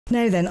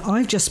Now then,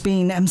 I've just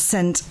been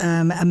sent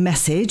a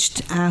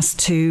message asked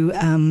to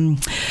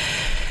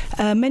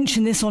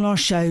mention this on our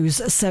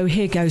shows. So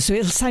here goes. So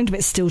it'll sound a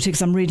bit stilted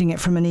because I'm reading it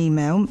from an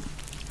email.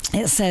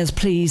 It says,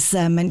 please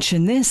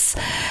mention this,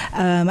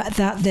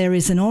 that there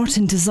is an art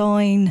and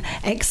design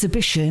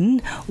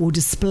exhibition or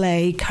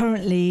display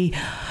currently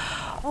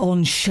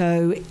on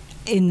show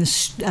in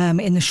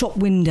the shop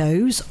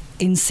windows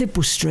in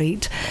Sidwell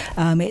Street.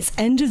 It's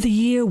end of the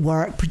year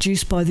work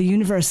produced by the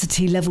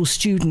university level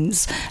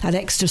students at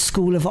Exeter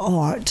School of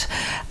Art,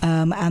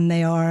 and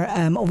they are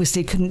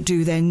obviously couldn't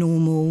do their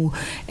normal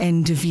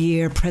end of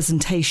year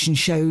presentation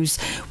shows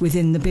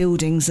within the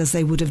buildings as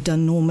they would have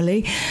done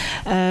normally,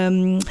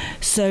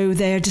 so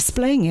they're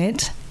displaying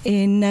it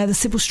in the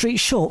Sidwell Street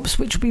shops,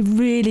 which would be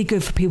really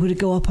good for people to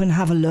go up and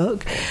have a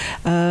look.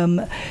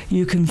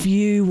 You can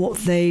view what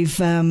they've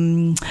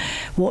done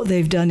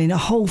in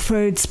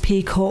Holford's,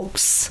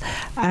 Peacocks,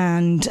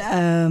 and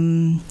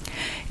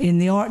in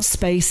the art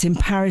space in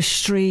Parish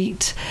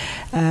Street,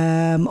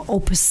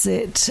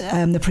 opposite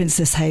the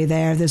Princess Hay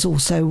there. There's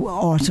also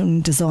art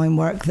and design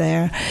work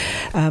there.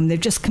 They've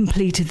just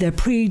completed their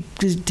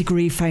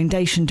pre-degree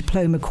foundation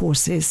diploma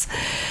courses,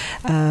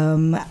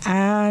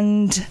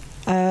 and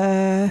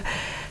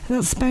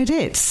that's about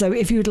it. So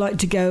if you would like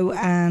to go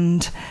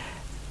and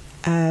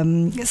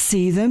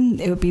see them,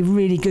 it would be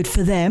really good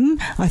for them,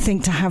 I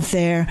think, to have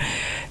their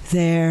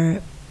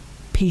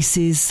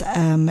pieces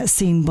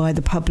seen by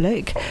the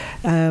public.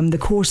 The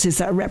courses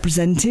that are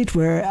represented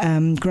were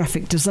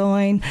graphic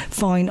design,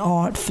 fine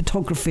art,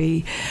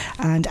 photography,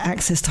 and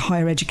access to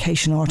higher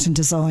education art and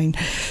design.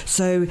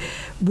 So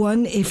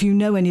one, if you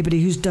know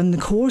anybody who's done the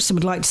course and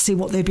would like to see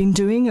what they've been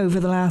doing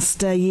over the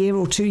last year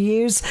or 2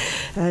 years,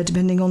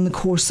 depending on the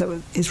course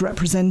that is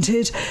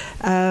represented,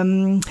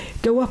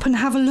 go up and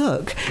have a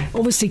look.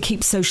 Obviously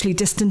keep socially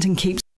distant and keep